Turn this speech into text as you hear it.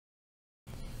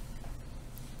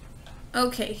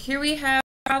Okay, here we have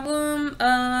problem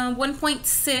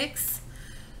 1.6,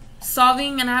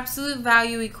 solving an absolute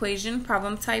value equation,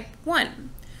 problem type 1.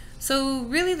 So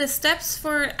really the steps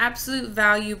for absolute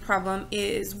value problem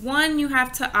is, one, you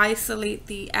have to isolate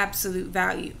the absolute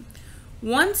value.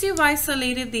 Once you've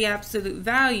isolated the absolute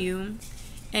value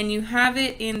and you have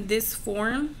it in this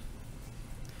form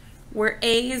where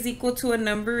a is equal to a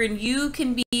number and u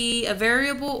can be a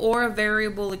variable or a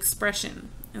variable expression,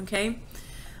 okay?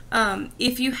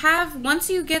 If you have, once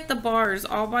you get the bars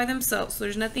all by themselves, so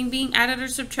there's nothing being added or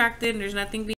subtracted, there's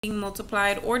nothing being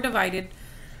multiplied or divided,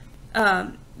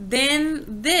 then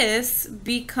this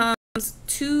becomes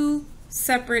two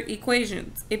separate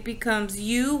equations. It becomes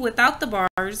u without the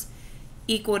bars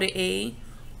equal to a,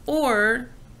 or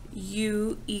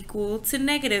u equal to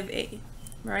negative a,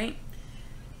 right?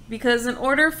 Because in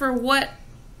order for what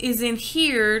is in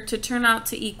here to turn out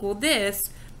to equal this,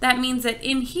 that means that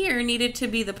in here needed to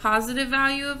be the positive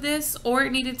value of this, or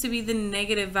it needed to be the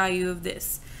negative value of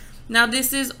this. Now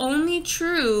this is only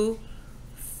true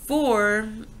for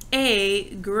a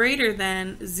greater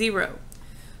than 0.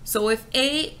 So if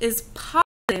a is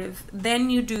positive, then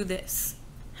you do this.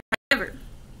 However,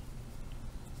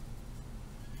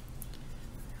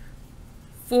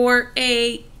 for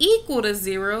a equal to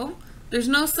 0, there's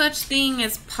no such thing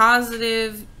as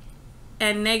positive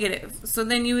and negative. So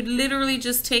then you would literally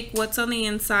just take what's on the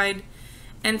inside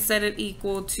and set it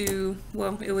equal to,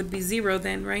 well, it would be 0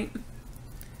 then, right?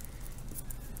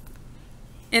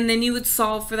 And then you would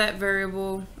solve for that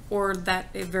variable or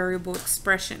that variable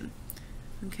expression,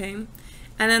 okay? And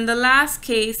then the last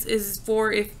case is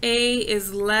for if a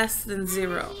is less than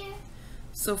 0.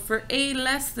 So for a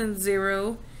less than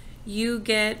 0, you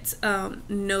get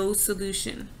no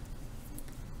solution,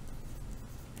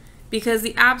 because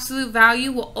the absolute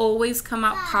value will always come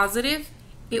out positive.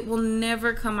 It will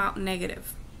never come out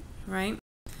negative, right?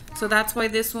 So that's why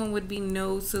this one would be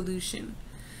no solution.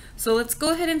 So let's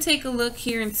go ahead and take a look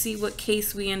here and see what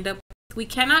case we end up with. We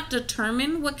cannot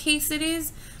determine what case it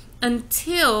is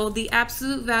until the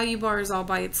absolute value bar is all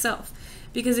by itself.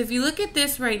 Because if you look at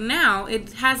this right now,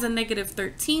 it has a negative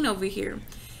 13 over here.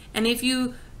 And if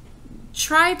you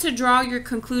try to draw your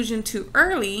conclusion too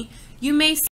early, you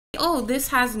may say, oh, this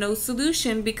has no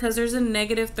solution because there's a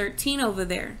negative 13 over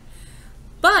there.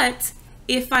 But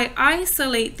if I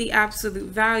isolate the absolute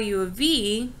value of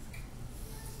v,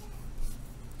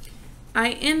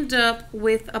 I end up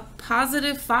with a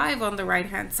positive 5 on the right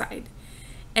hand side.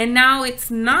 And now it's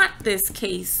not this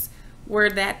case where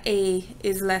that a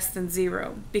is less than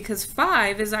 0, because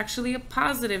 5 is actually a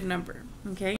positive number,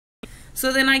 okay?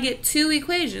 So then I get two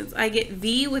equations. I get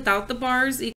v without the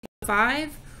bars equal to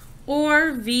 5,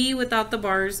 or v without the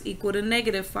bars equal to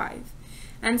negative 5.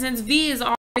 And since v is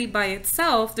already by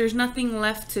itself, there's nothing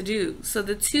left to do. So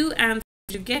the two answers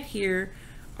you get here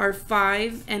are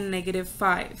 5 and negative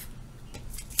 5.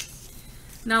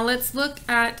 Now let's look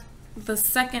at the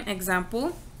second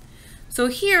example. So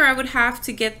here I would have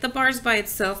to get the bars by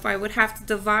itself. I would have to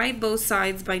divide both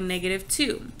sides by negative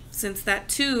 2, since that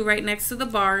 2 right next to the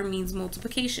bar means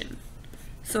multiplication.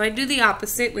 So I do the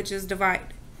opposite, which is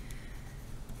divide.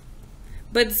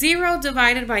 But 0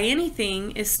 divided by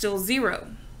anything is still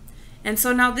 0. And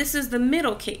so now this is the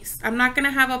middle case. I'm not going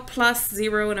to have a plus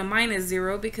 0 and a minus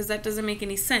 0 because that doesn't make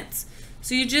any sense.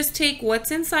 So you just take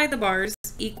what's inside the bars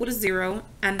equal to 0,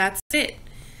 and that's it.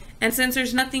 And since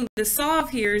there's nothing to solve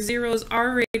here, w is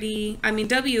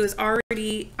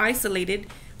already isolated.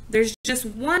 There's just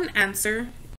one answer,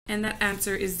 and that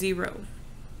answer is 0.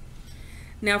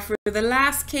 Now for the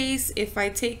last case, if I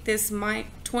take this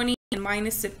 20 and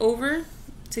minus it over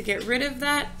to get rid of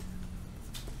that,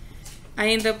 I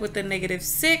end up with a negative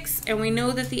 6, and we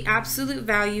know that the absolute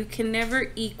value can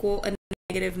never equal a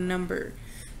negative number.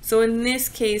 So in this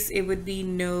case, it would be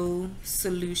no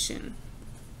solution.